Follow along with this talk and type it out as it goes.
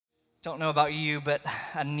Don't know about you, but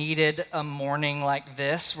I needed a morning like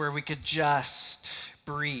this where we could just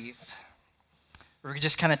breathe. Where we could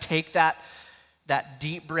just kind of take that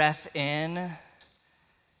deep breath in,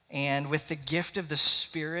 and with the gift of the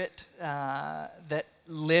Spirit that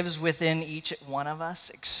lives within each one of us,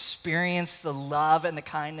 experience the love and the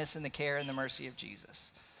kindness and the care and the mercy of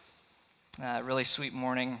Jesus. Really sweet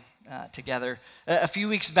morning together. A few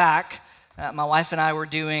weeks back, my wife and I were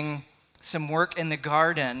doing some work in the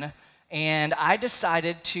garden, and I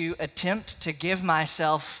decided to attempt to give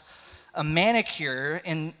myself a manicure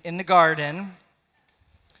in the garden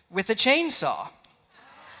with a chainsaw.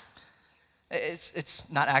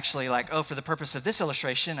 It's not actually like, oh, for the purpose of this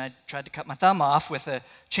illustration, I tried to cut my thumb off with a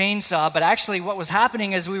chainsaw, but actually what was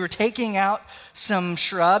happening is we were taking out some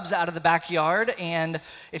shrubs out of the backyard, and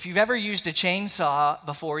if you've ever used a chainsaw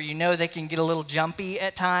before, you know they can get a little jumpy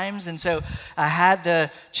at times, and so I had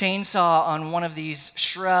the chainsaw on one of these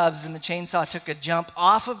shrubs, and the chainsaw took a jump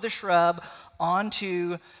off of the shrub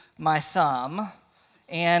onto my thumb.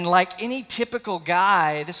 And like any typical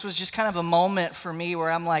guy, this was just kind of a moment for me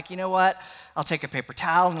where I'm like, you know what? I'll take a paper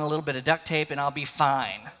towel and a little bit of duct tape and I'll be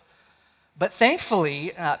fine. But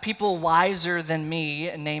thankfully, people wiser than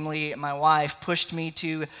me, namely my wife, pushed me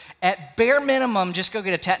to, at bare minimum, just go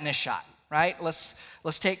get a tetanus shot, right? Let's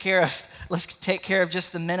take care of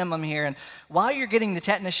just the minimum here. And while you're getting the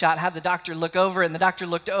tetanus shot, have the doctor look over, and the doctor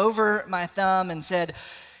looked over my thumb and said,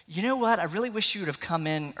 you know what, I really wish you would have come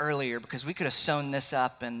in earlier because we could have sewn this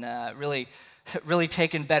up and really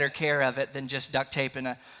taken better care of it than just duct tape and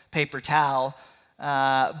a paper towel.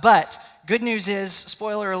 But good news is,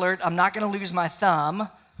 spoiler alert, I'm not going to lose my thumb,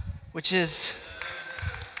 which is,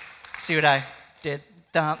 see what I did?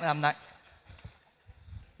 I'm not,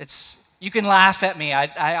 you can laugh at me.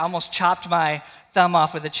 I almost chopped my thumb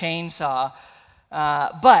off with a chainsaw.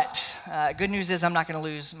 But good news is I'm not going to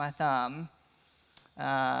lose my thumb.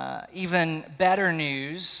 Even better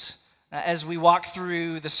news, as we walk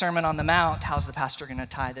through the Sermon on the Mount, how's the pastor going to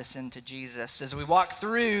tie this into Jesus? As we walk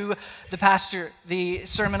through the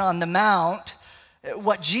Sermon on the Mount,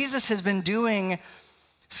 what Jesus has been doing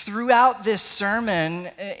throughout this sermon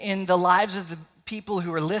in the lives of the people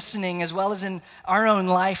who are listening, as well as in our own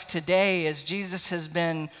life today, as Jesus has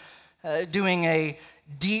been doing a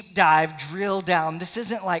deep dive, drill down. This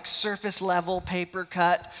isn't like surface level paper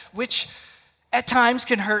cut, which at times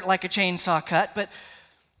can hurt like a chainsaw cut, but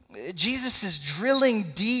Jesus is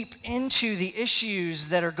drilling deep into the issues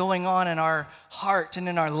that are going on in our heart and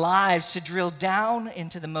in our lives to drill down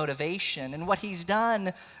into the motivation. And what he's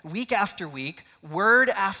done week after week, word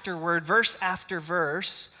after word, verse after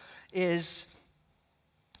verse, is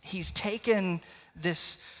he's taken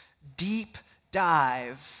this deep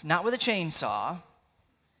dive, not with a chainsaw,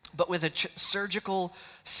 but with a surgical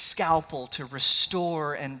scalpel to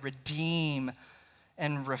restore and redeem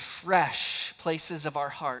and refresh places of our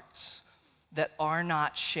hearts that are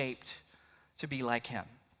not shaped to be like him.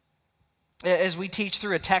 As we teach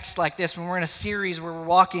through a text like this, when we're in a series where we're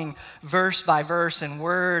walking verse by verse and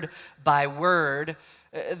word by word,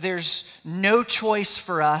 there's no choice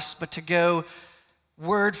for us but to go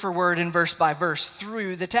word for word and verse by verse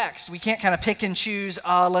through the text. We can't kind of pick and choose,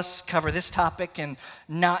 let's cover this topic and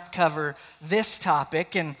not cover this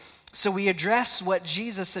topic. And so we address what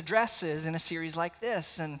Jesus addresses in a series like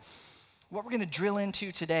this. And what we're going to drill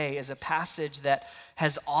into today is a passage that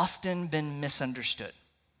has often been misunderstood.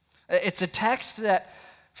 It's a text that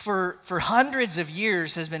for hundreds of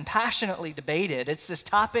years has been passionately debated. It's this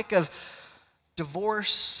topic of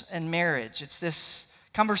divorce and marriage. It's this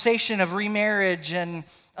conversation of remarriage and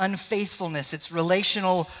unfaithfulness. It's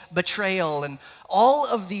relational betrayal. And all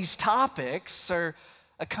of these topics are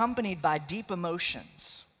accompanied by deep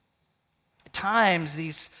emotions. At times,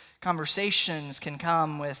 these conversations can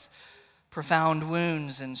come with profound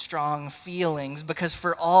wounds and strong feelings because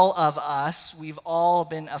for all of us, we've all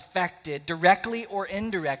been affected directly or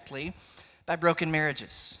indirectly by broken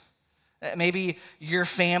marriages. Maybe your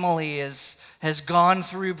family has gone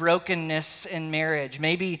through brokenness in marriage.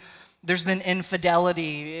 Maybe there's been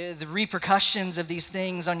infidelity. The repercussions of these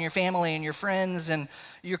things on your family and your friends and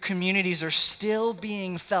your communities are still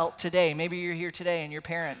being felt today. Maybe you're here today and your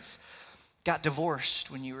parents got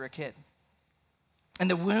divorced when you were a kid. And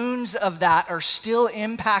the wounds of that are still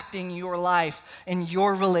impacting your life and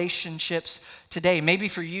your relationships today. Maybe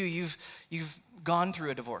for you, you've gone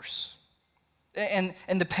through a divorce. And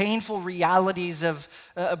the painful realities of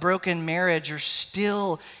a broken marriage are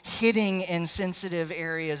still hitting in sensitive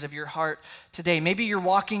areas of your heart today. Maybe you're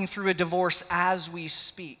walking through a divorce as we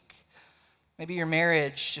speak. Maybe your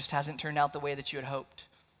marriage just hasn't turned out the way that you had hoped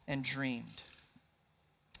and dreamed.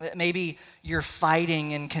 Maybe you're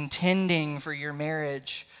fighting and contending for your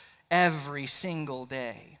marriage every single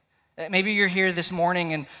day. Maybe you're here this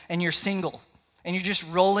morning and you're single and you're just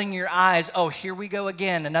rolling your eyes. Oh, here we go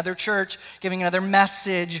again. Another church giving another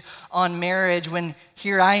message on marriage when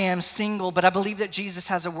here I am single. But I believe that Jesus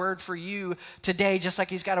has a word for you today, just like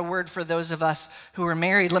he's got a word for those of us who are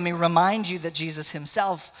married. Let me remind you that Jesus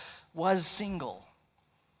himself was single.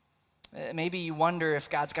 Maybe you wonder if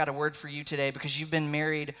God's got a word for you today because you've been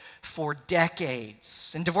married for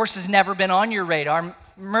decades and divorce has never been on your radar.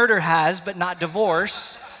 Murder has, but not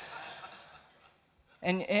divorce.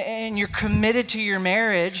 And you're committed to your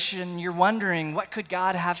marriage and you're wondering, what could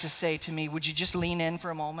God have to say to me? Would you just lean in for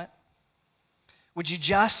a moment? Would you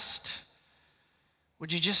just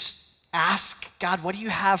ask God, what do you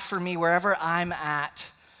have for me wherever I'm at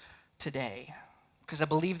today? Because I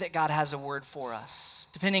believe that God has a word for us.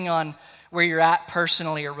 Depending on where you're at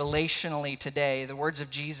personally or relationally today, the words of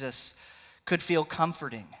Jesus could feel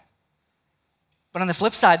comforting. But on the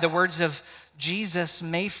flip side, the words of Jesus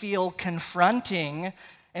may feel confronting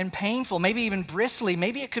and painful, maybe even bristly.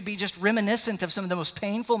 Maybe it could be just reminiscent of some of the most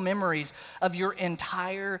painful memories of your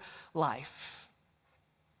entire life.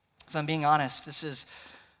 If I'm being honest, this is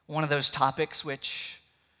one of those topics which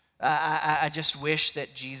I just wish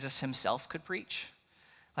that Jesus himself could preach.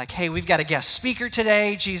 Like, hey, we've got a guest speaker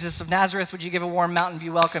today, Jesus of Nazareth. Would you give a warm Mountain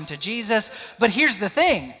View welcome to Jesus? But here's the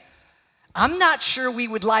thing. I'm not sure we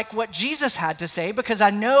would like what Jesus had to say because I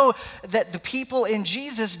know that the people in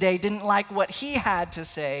Jesus' day didn't like what he had to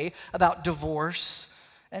say about divorce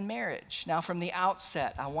and marriage. Now, from the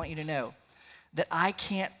outset, I want you to know that I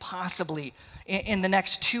can't possibly, in the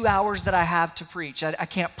next 2 hours that I have to preach, I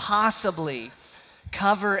can't possibly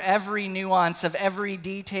cover every nuance of every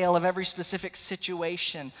detail of every specific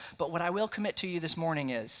situation. But what I will commit to you this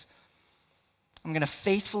morning is I'm going to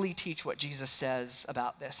faithfully teach what Jesus says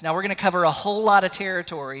about this. Now, we're going to cover a whole lot of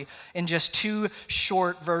territory in just 2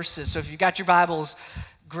 short verses. So if you've got your Bibles,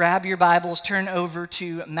 grab your Bibles, turn over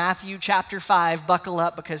to Matthew chapter 5. Buckle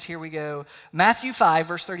up because here we go. Matthew 5,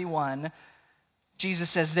 verse 31, Jesus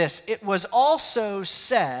says this, "It was also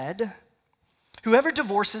said, whoever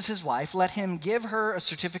divorces his wife, let him give her a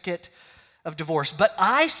certificate of divorce. But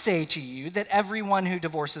I say to you that everyone who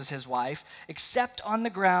divorces his wife, except on the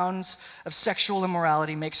grounds of sexual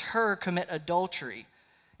immorality, makes her commit adultery.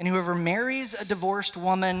 And whoever marries a divorced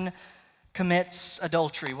woman commits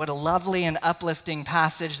adultery." What a lovely and uplifting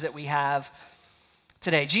passage that we have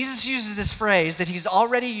today. Jesus uses this phrase that he's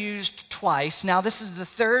already used twice. Now, this is the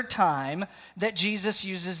 3rd time that Jesus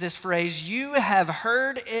uses this phrase. You have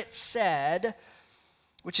heard it said,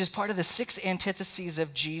 which is part of the 6 antitheses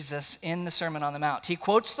of Jesus in the Sermon on the Mount. He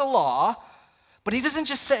quotes the law, but he doesn't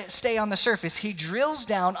just stay on the surface. He drills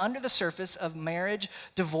down under the surface of marriage,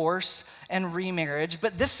 divorce, and remarriage.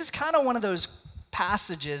 But this is kind of one of those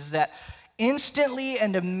passages that instantly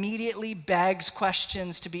and immediately begs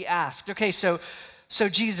questions to be asked. Okay, so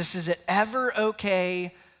Jesus, is it ever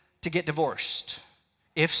okay to get divorced?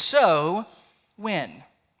 If so, when?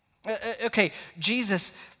 Okay,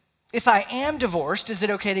 Jesus, if I am divorced, is it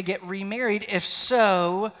okay to get remarried? If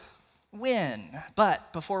so, when?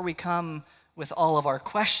 But before we come with all of our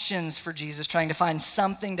questions for Jesus, trying to find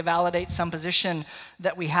something to validate some position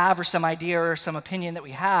that we have or some idea or some opinion that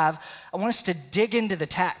we have, I want us to dig into the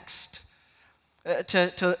text,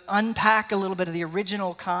 to unpack a little bit of the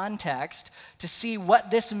original context to see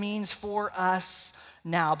what this means for us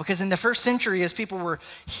now. Because in the first century, as people were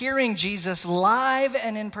hearing Jesus live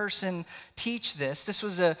and in person teach this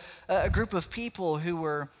was a group of people who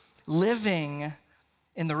were living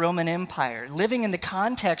in the Roman Empire, living in the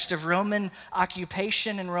context of Roman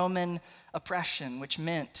occupation and Roman oppression, which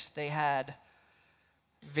meant they had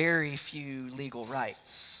very few legal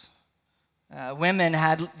rights. Women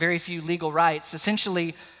had very few legal rights.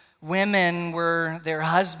 Essentially, women were their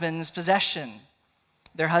husband's possession.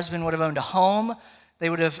 Their husband would have owned a home. They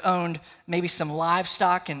would have owned maybe some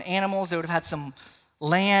livestock and animals. They would have had some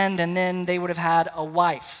land, and then they would have had a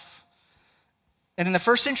wife. And in the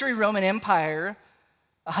first century Roman Empire,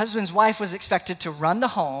 a husband's wife was expected to run the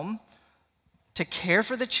home, to care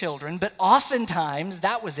for the children, but oftentimes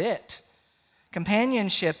that was it.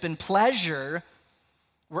 Companionship and pleasure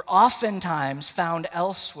were oftentimes found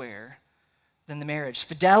elsewhere than the marriage.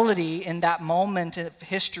 Fidelity in that moment of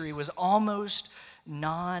history was almost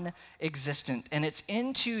non-existent. And it's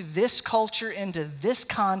into this culture, into this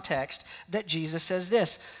context, that Jesus says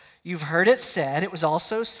this. You've heard it said, it was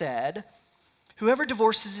also said, whoever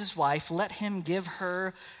divorces his wife, let him give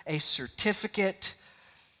her a certificate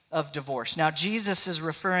of divorce. Now, Jesus is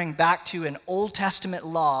referring back to an Old Testament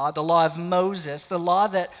law, the law of Moses, the law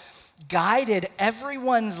that guided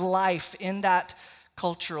everyone's life in that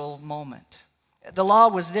cultural moment. The law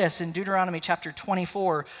was this in Deuteronomy chapter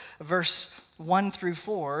 24, verse 1 through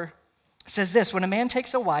 4, says this: when a man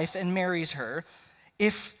takes a wife and marries her,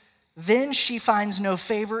 if then she finds no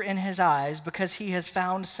favor in his eyes because he has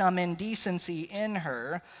found some indecency in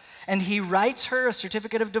her, and he writes her a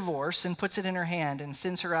certificate of divorce and puts it in her hand and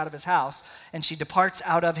sends her out of his house, and she departs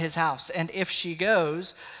out of his house. And if she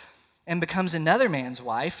goes and becomes another man's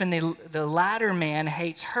wife, and the latter man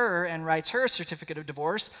hates her and writes her a certificate of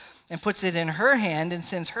divorce and puts it in her hand and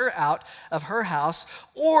sends her out of her house,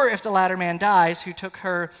 or if the latter man dies who took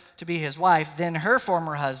her to be his wife, then her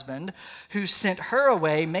former husband who sent her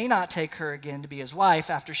away may not take her again to be his wife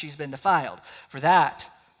after she's been defiled. For that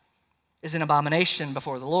is an abomination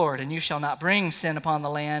before the Lord, and you shall not bring sin upon the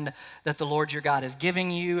land that the Lord your God is giving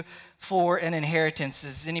you for an inheritance.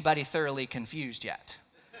 Is anybody thoroughly confused yet?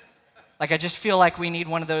 Like, I just feel like we need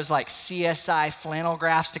one of those like CSI flannel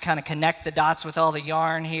graphs to kind of connect the dots with all the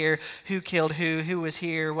yarn here. Who killed who was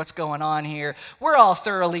here, what's going on here. We're all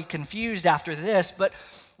thoroughly confused after this, but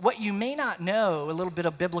what you may not know, a little bit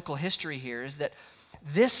of biblical history here, is that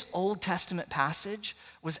this Old Testament passage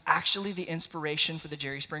was actually the inspiration for the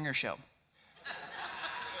Jerry Springer Show.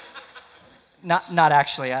 Not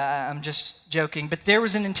actually, I'm just joking, but there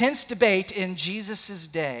was an intense debate in Jesus'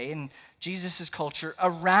 day, in Jesus' culture,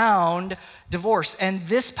 around divorce. And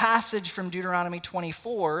this passage from Deuteronomy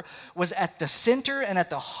 24 was at the center and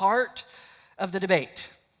at the heart of the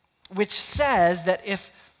debate, which says that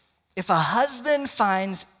if a husband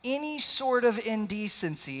finds any sort of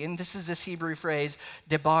indecency, and this is this Hebrew phrase,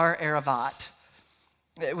 debar eravat,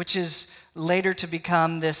 which is later to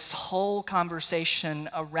become this whole conversation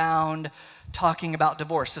around talking about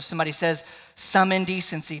divorce. So if somebody says some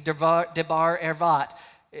indecency, debar eravat,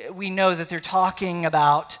 we know that they're talking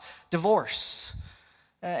about divorce.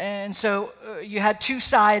 And so you had two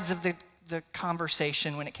sides of the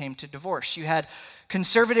conversation when it came to divorce. You had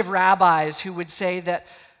conservative rabbis who would say that,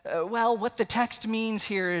 well, what the text means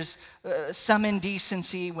here is some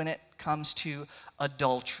indecency when it comes to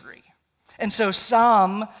adultery. And so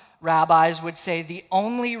some rabbis would say the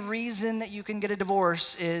only reason that you can get a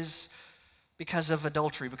divorce is because of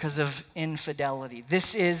adultery, because of infidelity.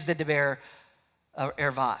 This is the debar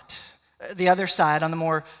eravat. The other side, on the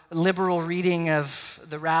more liberal reading of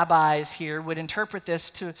the rabbis here, would interpret this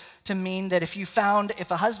to mean that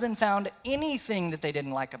if a husband found anything that they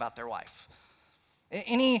didn't like about their wife,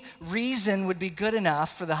 any reason would be good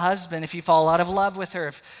enough for the husband. If you fall out of love with her,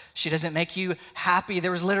 if she doesn't make you happy.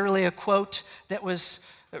 There was literally a quote that was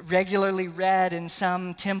regularly read in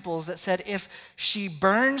some temples that said, if she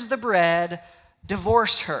burns the bread,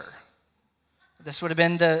 divorce her. This would have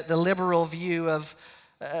been the liberal view of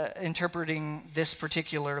interpreting this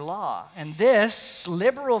particular law. And this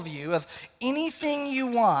liberal view of anything you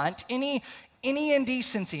want, any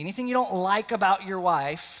indecency, anything you don't like about your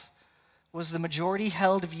wife, was the majority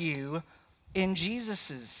held view in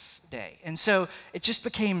Jesus' day. And so it just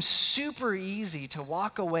became super easy to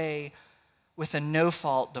walk away with a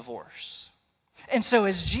no-fault divorce. And so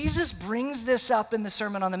as Jesus brings this up in the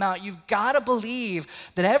Sermon on the Mount, you've got to believe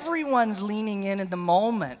that everyone's leaning in the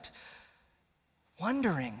moment,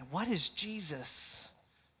 wondering, what is Jesus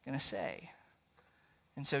going to say?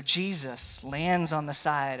 And so Jesus lands on the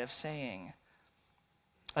side of saying,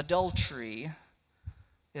 adultery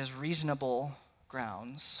is reasonable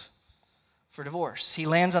grounds for divorce. He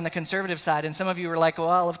lands on the conservative side, and some of you are like,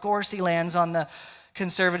 well, of course he lands on the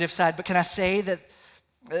conservative side, but can I say that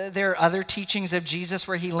there are other teachings of Jesus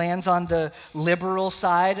where he lands on the liberal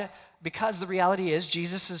side? Because the reality is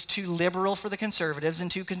Jesus is too liberal for the conservatives and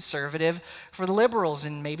too conservative for the liberals,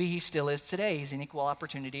 and maybe he still is today. He's an equal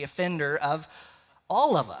opportunity offender of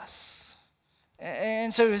all of us.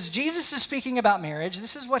 And so as Jesus is speaking about marriage,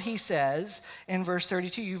 this is what he says in verse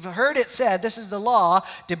 32. You've heard it said, this is the law,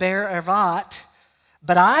 debar eravat,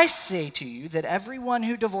 but I say to you that everyone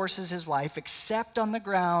who divorces his wife except on the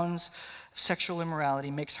grounds of sexual immorality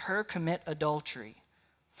makes her commit adultery.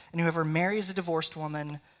 And whoever marries a divorced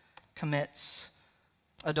woman commits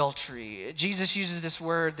adultery. Jesus uses this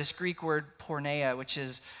word, this Greek word porneia, which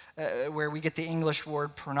is where we get the English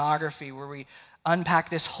word pornography, where we unpack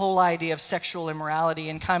this whole idea of sexual immorality.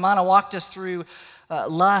 And Kaimana walked us through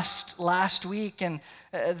lust last week, and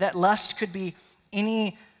that lust could be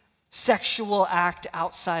any sexual act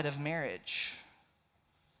outside of marriage.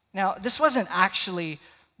 Now, this wasn't actually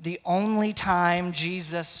the only time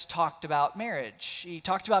Jesus talked about marriage. He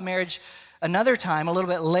talked about marriage another time, a little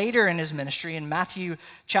bit later in his ministry, in Matthew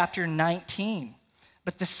chapter 19.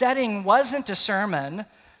 But the setting wasn't a sermon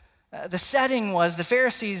The setting was the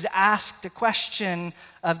Pharisees asked a question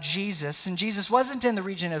of Jesus, and Jesus wasn't in the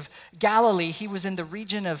region of Galilee. He was in the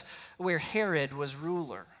region of where Herod was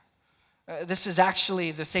ruler. This is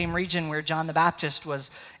actually the same region where John the Baptist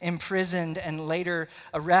was imprisoned and later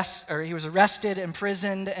he was arrested,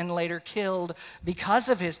 imprisoned, and later killed because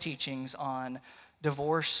of his teachings on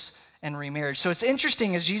divorce and remarriage. So it's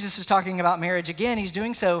interesting as Jesus is talking about marriage again, he's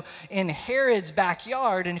doing so in Herod's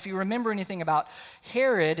backyard. And if you remember anything about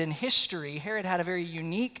Herod in history, Herod had a very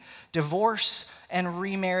unique divorce and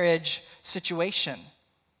remarriage situation.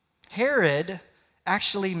 Herod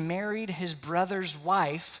actually married his brother's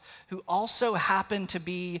wife, who also happened to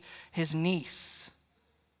be his niece.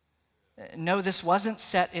 No, this wasn't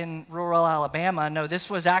set in rural Alabama. No, this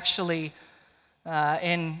was actually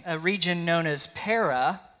in a region known as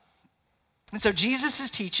Pera. And so Jesus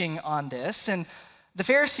is teaching on this, and the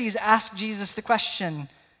Pharisees asked Jesus the question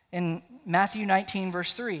in Matthew 19,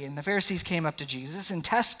 verse 3. And the Pharisees came up to Jesus and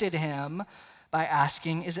tested him by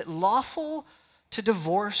asking, "Is it lawful to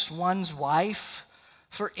divorce one's wife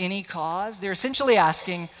for any cause?" They're essentially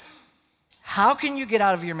asking, how can you get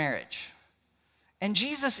out of your marriage? And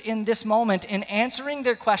Jesus, in this moment, in answering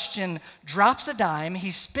their question, drops a dime,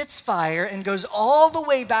 he spits fire, and goes all the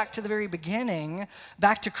way back to the very beginning,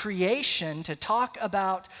 back to creation, to talk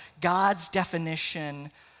about God's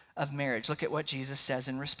definition of marriage. Look at what Jesus says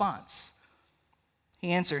in response.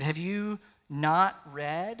 He answered, "Have you not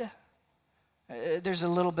read?" There's a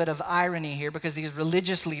little bit of irony here because these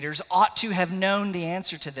religious leaders ought to have known the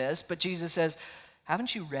answer to this, but Jesus says,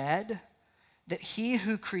 "Haven't you read that he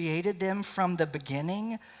who created them from the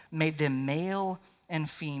beginning made them male and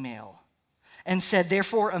female, and said,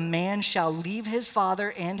 therefore a man shall leave his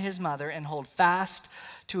father and his mother and hold fast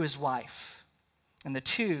to his wife, and the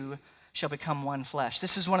two shall become one flesh."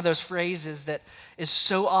 This is one of those phrases that is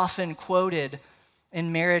so often quoted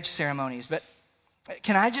in marriage ceremonies. But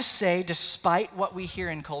can I just say, despite what we hear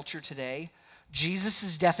in culture today,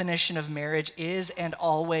 Jesus' definition of marriage is and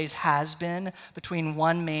always has been between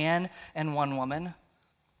one man and one woman.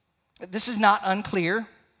 This is not unclear.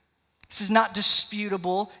 This is not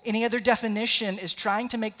disputable. Any other definition is trying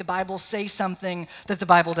to make the Bible say something that the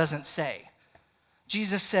Bible doesn't say.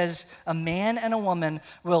 Jesus says a man and a woman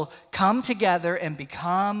will come together and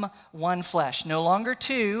become one flesh. No longer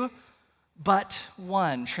two, but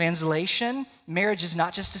one. Translation, marriage is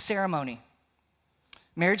not just a ceremony.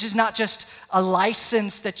 Marriage is not just a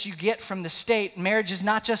license that you get from the state. Marriage is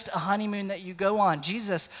not just a honeymoon that you go on.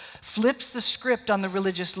 Jesus flips the script on the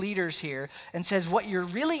religious leaders here and says, what you're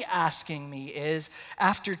really asking me is,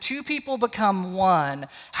 after two people become one,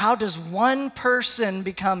 how does one person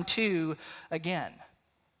become two again?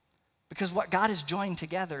 Because what God has joined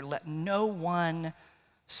together, let no one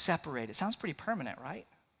separate. It sounds pretty permanent, right?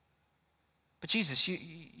 But Jesus,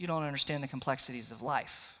 you don't understand the complexities of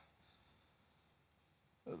life.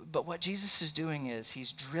 But what Jesus is doing is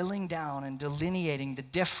he's drilling down and delineating the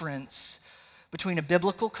difference between a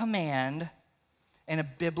biblical command and a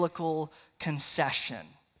biblical concession.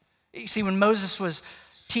 You see, when Moses was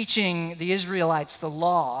teaching the Israelites the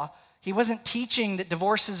law, he wasn't teaching that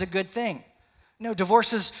divorce is a good thing. No,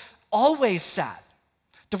 divorce is always sad.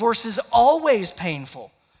 Divorce is always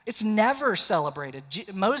painful. It's never celebrated.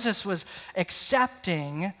 Moses was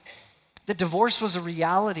accepting that divorce was a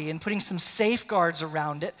reality and putting some safeguards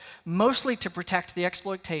around it, mostly to protect the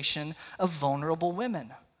exploitation of vulnerable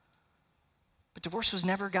women. But divorce was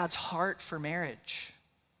never God's heart for marriage.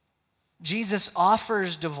 Jesus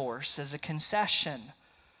offers divorce as a concession,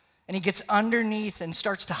 and he gets underneath and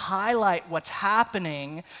starts to highlight what's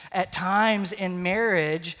happening at times in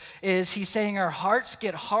marriage. Is he's saying our hearts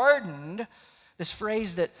get hardened, this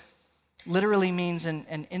phrase that literally means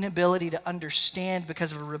an inability to understand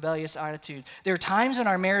because of a rebellious attitude. There are times in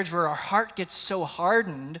our marriage where our heart gets so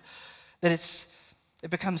hardened that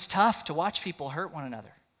it becomes tough to watch people hurt one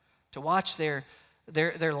another, to watch their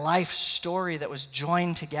life story that was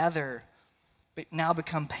joined together but now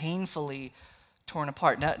become painfully torn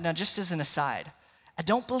apart. Now, just as an aside, I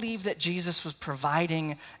don't believe that Jesus was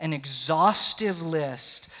providing an exhaustive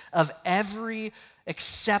list of every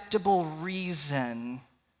acceptable reason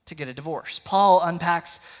to get a divorce. Paul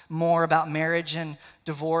unpacks more about marriage and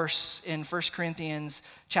divorce in 1 Corinthians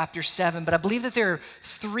chapter 7, but I believe that there are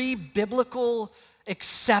three biblical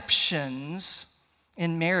exceptions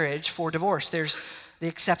in marriage for divorce. There's the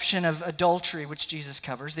exception of adultery, which Jesus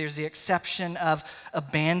covers. There's the exception of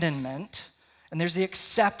abandonment, and there's the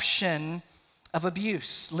exception of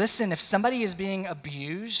abuse. Listen, if somebody is being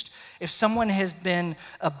abused, if someone has been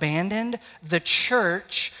abandoned, the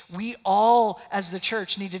church, we all as the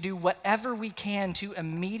church need to do whatever we can to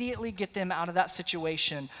immediately get them out of that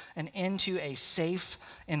situation and into a safe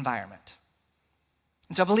environment.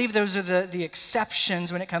 And so I believe those are the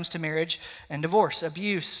exceptions when it comes to marriage and divorce: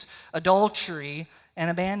 abuse, adultery, and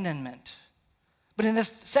abandonment. But in the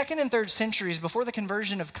 2nd and 3rd centuries, before the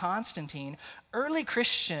conversion of Constantine, early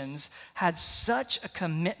Christians had such a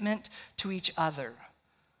commitment to each other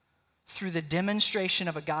through the demonstration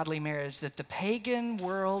of a godly marriage that the pagan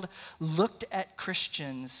world looked at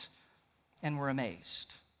Christians and were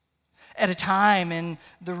amazed. At a time in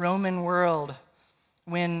the Roman world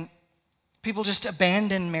when people just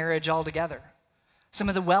abandoned marriage altogether. Some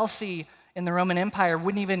of the wealthy in the Roman Empire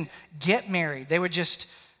wouldn't even get married. They would just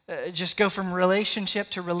go from relationship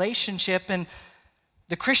to relationship, and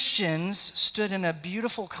the Christians stood in a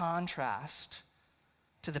beautiful contrast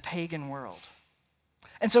to the pagan world.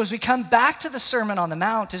 And so as we come back to the Sermon on the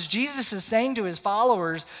Mount, as Jesus is saying to his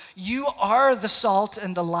followers, you are the salt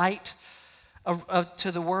and the light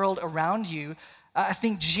to the world around you, I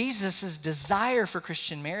think Jesus' desire for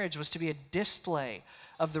Christian marriage was to be a display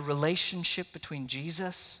of the relationship between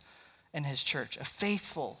Jesus and his church, a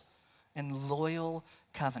faithful and loyal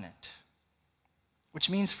covenant. Which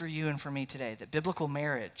means for you and for me today that biblical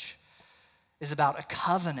marriage is about a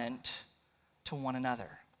covenant to one another,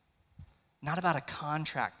 not about a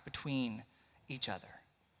contract between each other.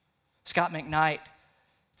 Scott McKnight,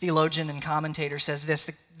 theologian and commentator, says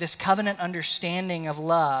this covenant understanding of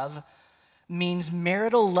love means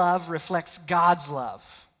marital love reflects God's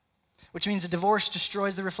love, which means a divorce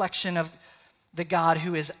destroys the reflection of the God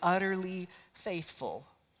who is utterly faithful.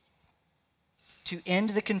 To end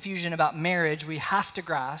the confusion about marriage, we have to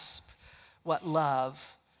grasp what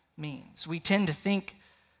love means. We tend to think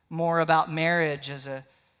more about marriage as a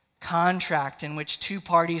contract in which two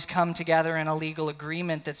parties come together in a legal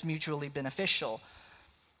agreement that's mutually beneficial.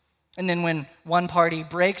 And then when one party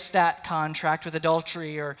breaks that contract with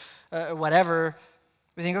adultery or whatever,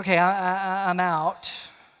 we think, okay, I'm out,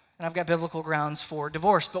 and I've got biblical grounds for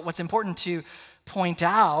divorce. But what's important to point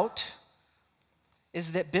out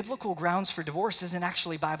is that biblical grounds for divorce isn't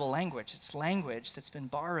actually Bible language. It's language that's been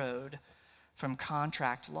borrowed from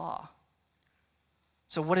contract law.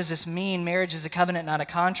 So what does this mean? Marriage is a covenant, not a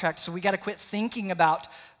contract. So we got to quit thinking about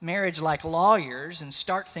marriage like lawyers and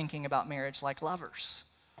start thinking about marriage like lovers.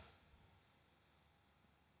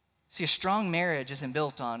 See, a strong marriage isn't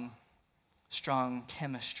built on strong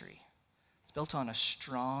chemistry. It's built on a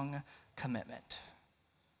strong commitment.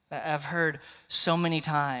 I've heard so many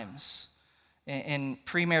times in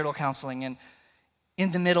premarital counseling and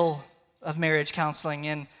in the middle of marriage counseling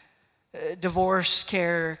and divorce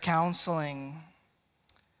care counseling.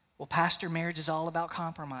 Well, pastor, marriage is all about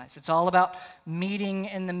compromise. It's all about meeting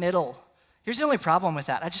in the middle. Here's the only problem with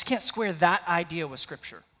that. I just can't square that idea with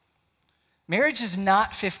Scripture. Marriage is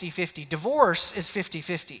not 50-50. Divorce is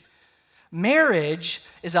 50-50. Marriage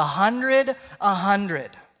is 100-100.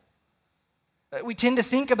 We tend to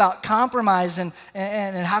think about compromise and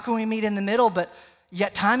how can we meet in the middle, but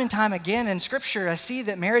yet time and time again in Scripture, I see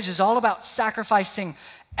that marriage is all about sacrificing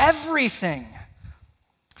everything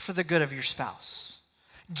for the good of your spouse,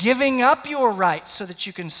 giving up your rights so that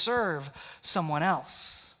you can serve someone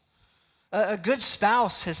else. A good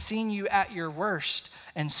spouse has seen you at your worst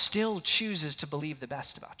and still chooses to believe the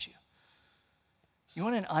best about you. You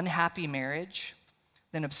want an unhappy marriage?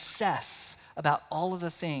 Then obsess about all of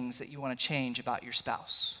the things that you want to change about your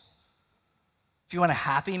spouse. If you want a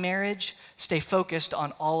happy marriage, stay focused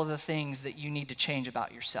on all of the things that you need to change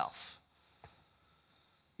about yourself.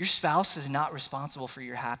 Your spouse is not responsible for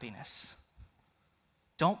your happiness.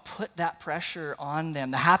 Don't put that pressure on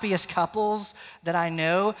them. The happiest couples that I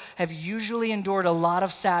know have usually endured a lot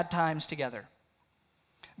of sad times together.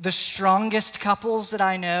 The strongest couples that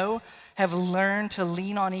I know have learned to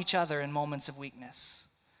lean on each other in moments of weakness.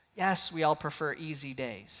 Yes, we all prefer easy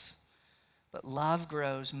days, but love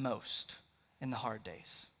grows most in the hard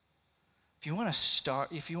days. If you want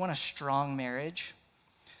a strong marriage,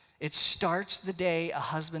 it starts the day a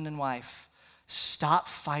husband and wife stop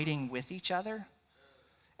fighting with each other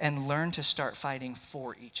and learn to start fighting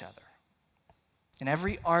for each other. In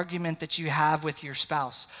every argument that you have with your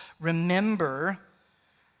spouse, remember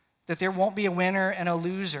that there won't be a winner and a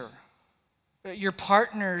loser. You're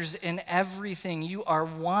partners in everything. You are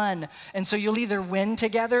one. And so you'll either win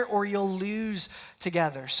together or you'll lose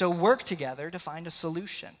together. So work together to find a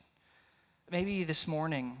solution. Maybe this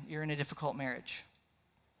morning you're in a difficult marriage.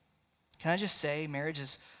 Can I just say marriage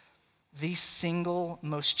is the single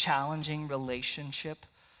most challenging relationship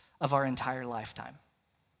of our entire lifetime.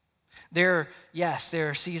 There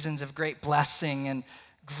are seasons of great blessing and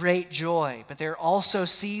great joy, but there are also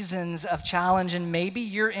seasons of challenge, and maybe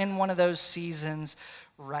you're in one of those seasons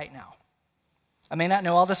right now. I may not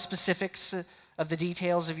know all the specifics of the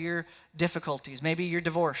details of your difficulties. Maybe you're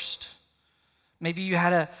divorced. Maybe you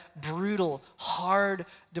had a brutal, hard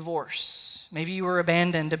divorce. Maybe you were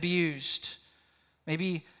abandoned, abused.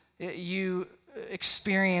 Maybe you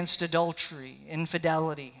experienced adultery,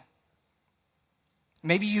 infidelity.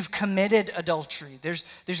 Maybe you've committed adultery.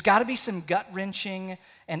 There's got to be some gut-wrenching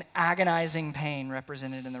and agonizing pain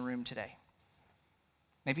represented in the room today.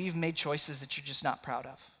 Maybe you've made choices that you're just not proud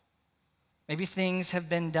of. Maybe things have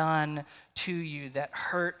been done to you that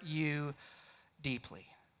hurt you deeply.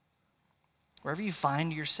 Wherever you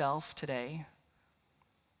find yourself today,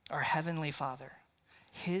 our Heavenly Father,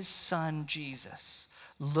 His Son Jesus,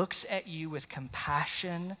 looks at you with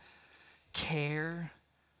compassion, care,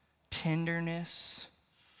 tenderness,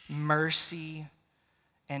 mercy,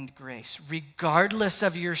 and grace. Regardless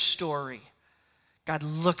of your story, God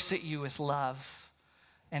looks at you with love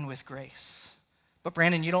and with grace. But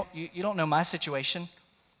Brandon, you don't know my situation.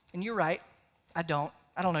 And you're right, I don't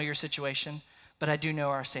know your situation, but I do know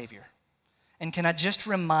our Savior. And can I just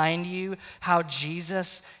remind you how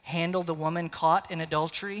Jesus handled the woman caught in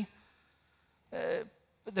adultery?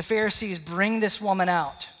 The Pharisees bring this woman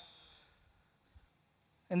out.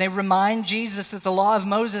 And they remind Jesus that the law of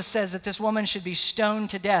Moses says that this woman should be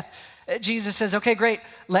stoned to death. Jesus says, okay, great.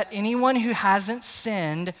 Let anyone who hasn't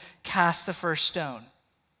sinned cast the first stone.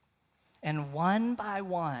 And one by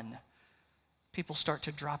one, people start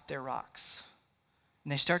to drop their rocks.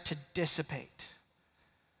 And they start to dissipate.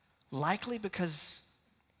 Likely because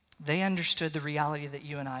they understood the reality that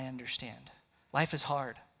you and I understand. Life is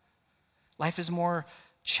hard. Life is more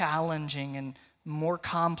challenging and more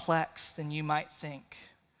complex than you might think.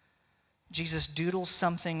 Jesus doodles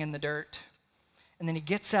something in the dirt, and then he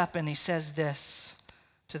gets up and he says this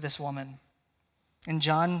to this woman. In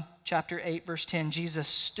John chapter 8, verse 10, Jesus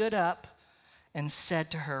stood up and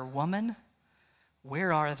said to her, "Woman,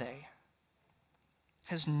 where are they?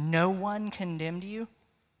 Has no one condemned you?"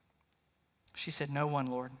 She said, "No one,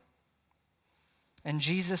 Lord." And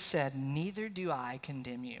Jesus said, "Neither do I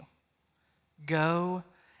condemn you. Go,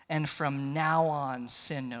 and from now on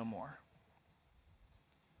sin no more."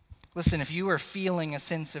 Listen, if you are feeling a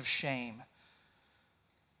sense of shame,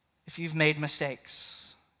 if you've made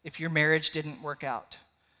mistakes, if your marriage didn't work out,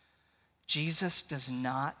 Jesus does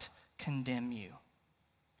not condemn you.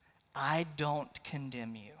 I don't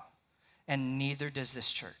condemn you, and neither does this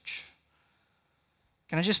church.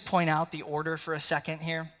 Can I just point out the order for a second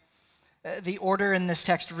here? The order in this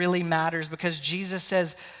text really matters because Jesus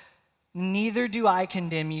says, "Neither do I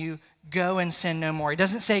condemn you. Go and sin no more." He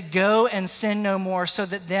doesn't say, "Go and sin no more so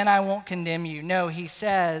that then I won't condemn you." No, he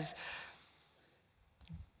says,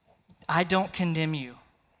 "I don't condemn you.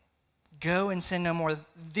 Go and sin no more."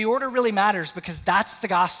 The order really matters because that's the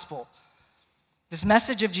gospel. This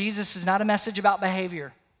message of Jesus is not a message about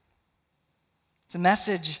behavior. It's a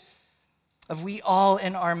message of we all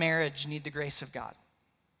in our marriage need the grace of God,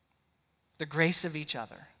 the grace of each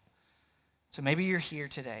other. So maybe you're here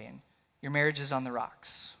today and your marriage is on the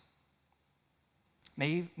rocks.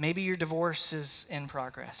 Maybe your divorce is in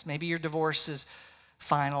progress. Maybe your divorce is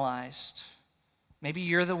finalized. Maybe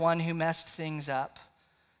you're the one who messed things up.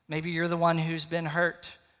 Maybe you're the one who's been hurt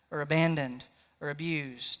or abandoned or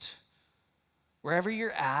abused. Wherever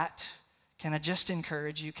you're at, can I just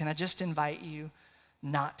encourage you? Can I just invite you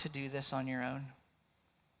not to do this on your own?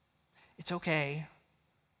 It's okay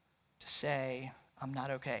to say, "I'm not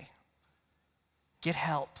okay." Get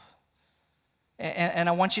help. And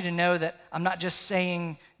I want you to know that I'm not just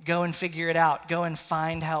saying go and figure it out, go and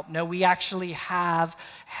find help. No, we actually have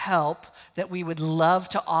help that we would love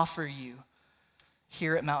to offer you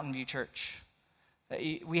here at Mountain View Church.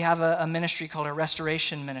 We have a ministry called a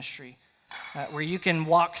restoration ministry where you can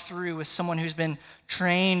walk through with someone who's been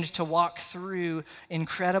trained to walk through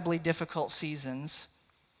incredibly difficult seasons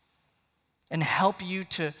and help you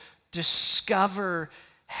to discover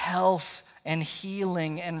health and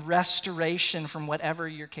healing and restoration from whatever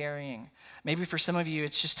you're carrying. Maybe for some of you,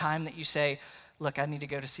 it's just time that you say, "Look, I need to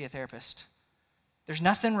go to see a therapist." There's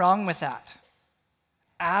nothing wrong with that.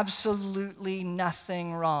 Absolutely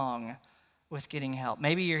nothing wrong with getting help.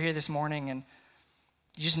 Maybe you're here this morning and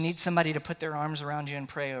you just need somebody to put their arms around you and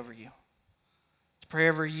pray over you. To pray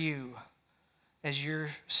over you as you're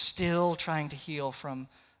still trying to heal from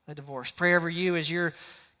a divorce. Pray over you as you're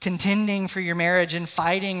contending for your marriage and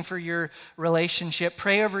fighting for your relationship.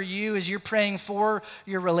 Pray over you as you're praying for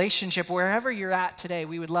your relationship. Wherever you're at today,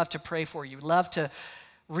 we would love to pray for you. We'd love to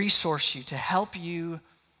resource you, to help you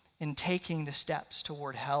in taking the steps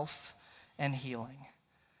toward health and healing.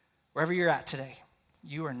 Wherever you're at today,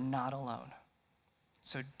 you are not alone.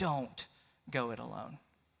 So don't go it alone.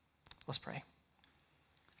 Let's pray.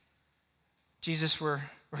 Jesus, we're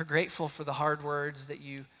grateful for the hard words that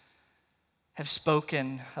you have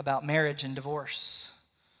spoken about marriage and divorce.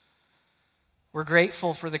 We're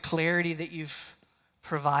grateful for the clarity that you've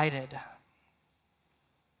provided.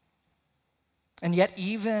 And yet,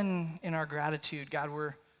 even in our gratitude, God,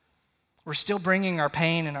 we're still bringing our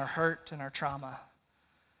pain and our hurt and our trauma.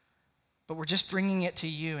 But we're just bringing it to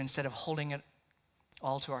you instead of holding it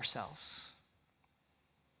all to ourselves.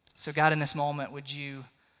 So God, in this moment, would you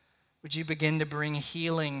begin to bring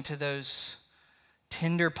healing to those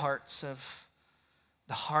tender parts of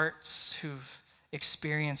the hearts who've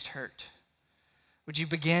experienced hurt? Would you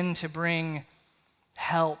begin to bring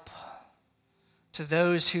help to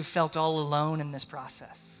those who felt all alone in this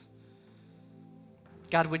process?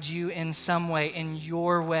 God, would you in some way, in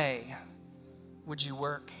your way, would you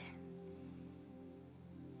work?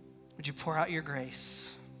 Would you pour out your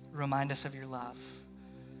grace? Remind us of your love.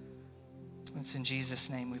 It's in Jesus'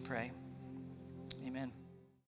 name we pray.